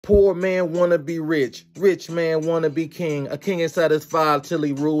Poor man wanna be rich, rich man wanna be king. A king is satisfied till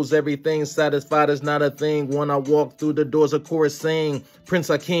he rules everything. Satisfied is not a thing. When I walk through the doors, of course sing. Prince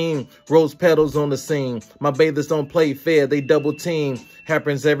Hakeem, rose petals on the scene. My bathers don't play fair, they double team.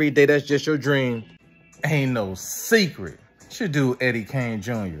 Happens every day, that's just your dream. Ain't no secret. Should do Eddie Kane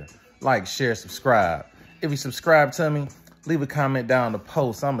Jr. Like, share, subscribe. If you subscribe to me, leave a comment down in the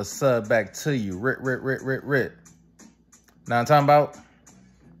post. I'ma sub back to you. Rit. Now I'm talking about,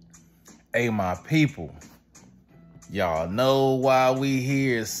 hey, my people, y'all know why we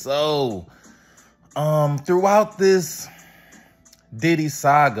here. So, throughout this Diddy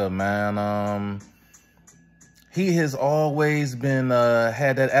saga, man, he has always been,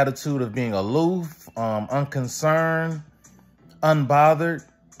 had that attitude of being aloof, unconcerned, unbothered,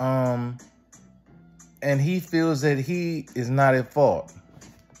 and he feels that he is not at fault.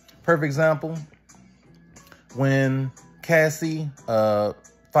 Perfect example, when Cassie,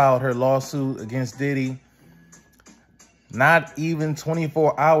 filed her lawsuit against Diddy, not even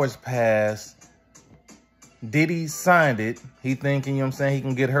 24 hours passed. Diddy signed it. He thinking, you know what I'm saying, he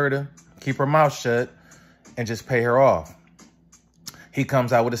can get her to keep her mouth shut and just pay her off. He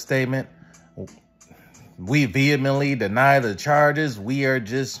comes out with a statement. We vehemently deny the charges. We are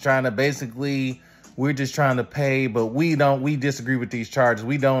just trying to we're just trying to pay, but we disagree with these charges.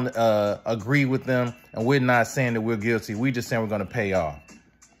 We don't agree with them, and we're not saying that we're guilty. We're just saying we're going to pay off.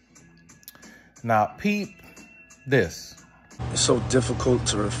 Now, peep this. It's so difficult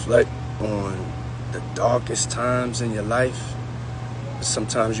to reflect on the darkest times in your life. But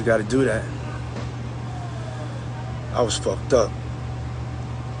sometimes you got to do that. I was fucked up.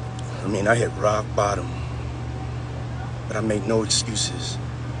 I mean, I hit rock bottom. But I make no excuses.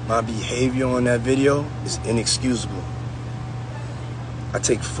 My behavior on that video is inexcusable. I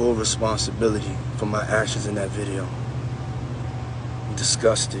take full responsibility for my actions in that video. I'm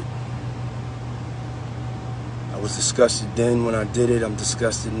disgusted. I was disgusted then when I did it. I'm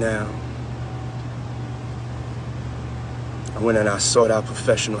disgusted now. I went and I sought out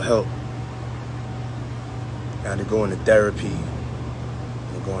professional help. I had to go into therapy,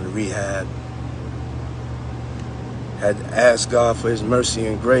 and go into rehab. Had to ask God for his mercy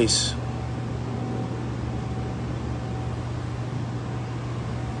and grace.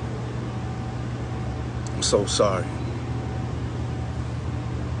 I'm so sorry.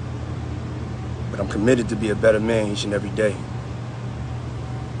 But I'm committed to be a better man each and every day.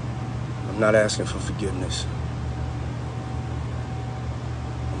 I'm not asking for forgiveness.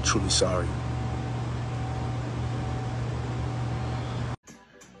 I'm truly sorry.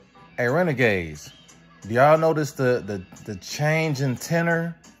 Hey, Renegades, do y'all notice the change in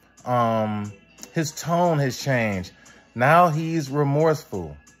tenor? His tone has changed. Now he's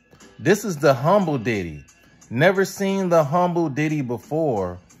remorseful. This is the humble Diddy. Never seen the humble Diddy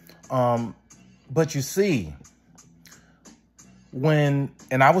before. But you see, and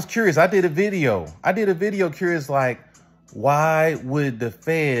I was curious, I did a video curious, like, why would the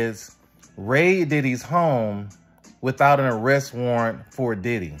feds raid Diddy's home without an arrest warrant for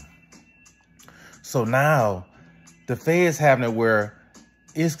Diddy? So now the feds having it where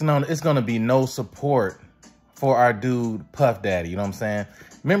it's gonna be no support for our dude Puff Daddy, you know what I'm saying?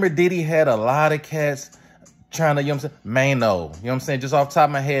 Remember Diddy had a lot of cats trying to, you know what I'm saying, Mano, you know what I'm saying? Just off the top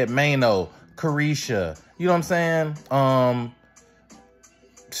of my head, Mano, Carisha, you know what I'm saying?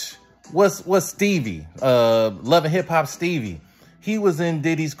 What's Stevie? Love and Hip Hop Stevie. He was in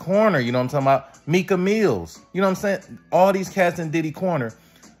Diddy's corner, you know what I'm talking about? Mika Mills, you know what I'm saying? All these cats in Diddy corner.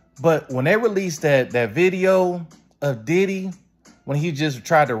 But when they released that video of Diddy, when he just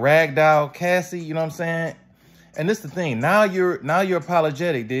tried to ragdoll Cassie, you know what I'm saying? And this is the thing. Now you're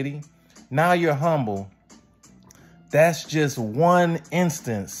apologetic, Diddy. Now you're humble. That's just one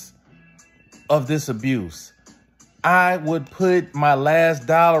instance of this abuse. I would put my last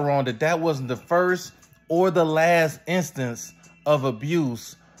dollar on that wasn't the first or the last instance of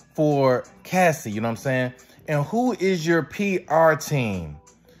abuse for Cassie, you know what I'm saying? And who is your PR team?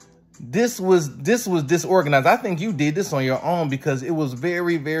 This was disorganized. I think you did this on your own because it was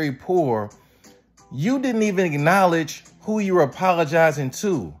very, very poor. You didn't even acknowledge who you were apologizing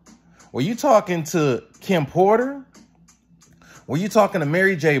to. Were you talking to Kim Porter? Were you talking to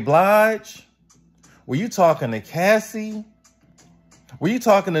Mary J. Blige? Were you talking to Cassie? Were you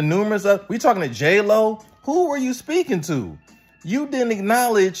talking to were you talking to J-Lo? Who were you speaking to? You didn't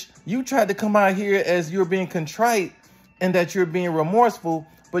acknowledge. You tried to come out here as you're being contrite and that you're being remorseful,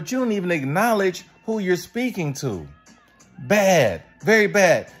 but you don't even acknowledge who you're speaking to. Bad, very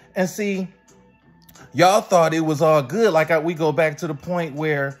bad. And see, y'all thought it was all good. Like we go back to the point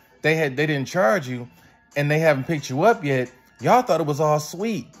where they didn't charge you and they haven't picked you up yet. Y'all thought it was all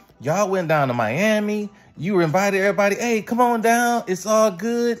sweet. Y'all went down to Miami. You invited everybody. Hey, come on down. It's all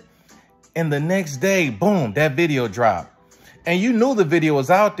good. And the next day, boom, that video dropped. And you knew the video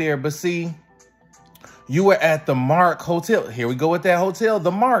was out there, but see, you were at the Mark Hotel. Here we go with that hotel, the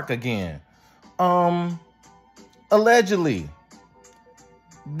Mark again. Allegedly,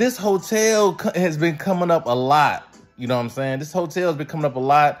 this hotel has been coming up a lot. You know what I'm saying? This hotel has been coming up a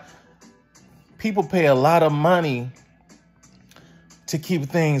lot. People pay a lot of money to keep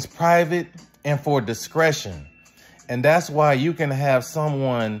things private and for discretion. And that's why you can have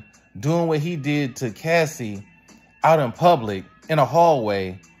someone doing what he did to Cassie out in public, in a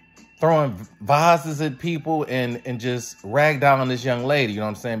hallway, throwing vases at people and just rag down on this young lady, you know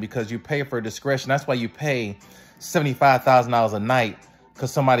what I'm saying? Because you pay for discretion. That's why you pay $75,000 a night,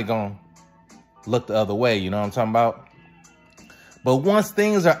 because somebody gonna look the other way, you know what I'm talking about? But once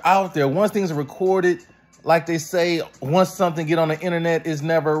things are out there, once things are recorded, like they say, once something get on the internet, it's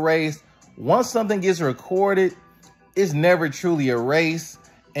never erased. Once something gets recorded, it's never truly erased.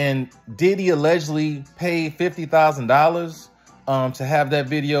 And Diddy allegedly paid $50,000 to have that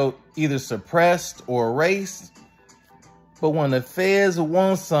video either suppressed or erased. But when the feds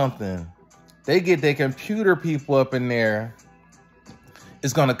want something, they get their computer people up in there,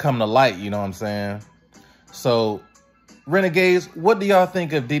 it's going to come to light, you know what I'm saying? So, Renegades, what do y'all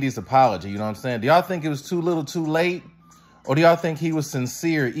think of Diddy's apology? You know what I'm saying? Do y'all think it was too little too late? Or do y'all think he was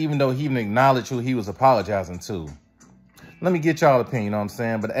sincere even though he even acknowledged who he was apologizing to? Let me get y'all opinion, you know what I'm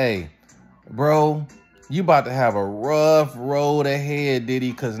saying? But hey, bro, you about to have a rough road ahead,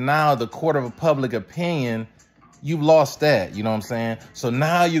 Diddy, because now the court of public opinion, you've lost that, you know what I'm saying? So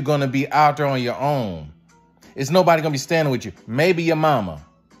now you're going to be out there on your own. It's nobody going to be standing with you. Maybe your mama,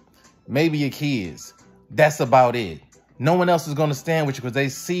 maybe your kids. That's about it. No one else is going to stand with you because they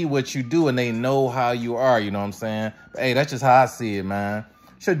see what you do and they know how you are, you know what I'm saying? But hey, that's just how I see it, man.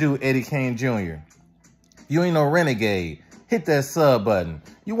 Should do Eddie Kane Jr. If you ain't no renegade, hit that sub button.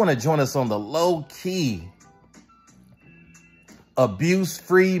 You want to join us on the low-key,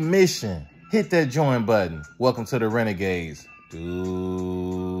 abuse-free mission. Hit that join button. Welcome to the Renegades.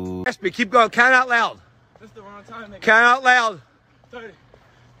 Dude. Keep going. Count out loud. That's the wrong time, nigga. Count out loud. 30.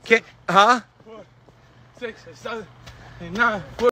 Huh? 4, 6, 7, 8, 9.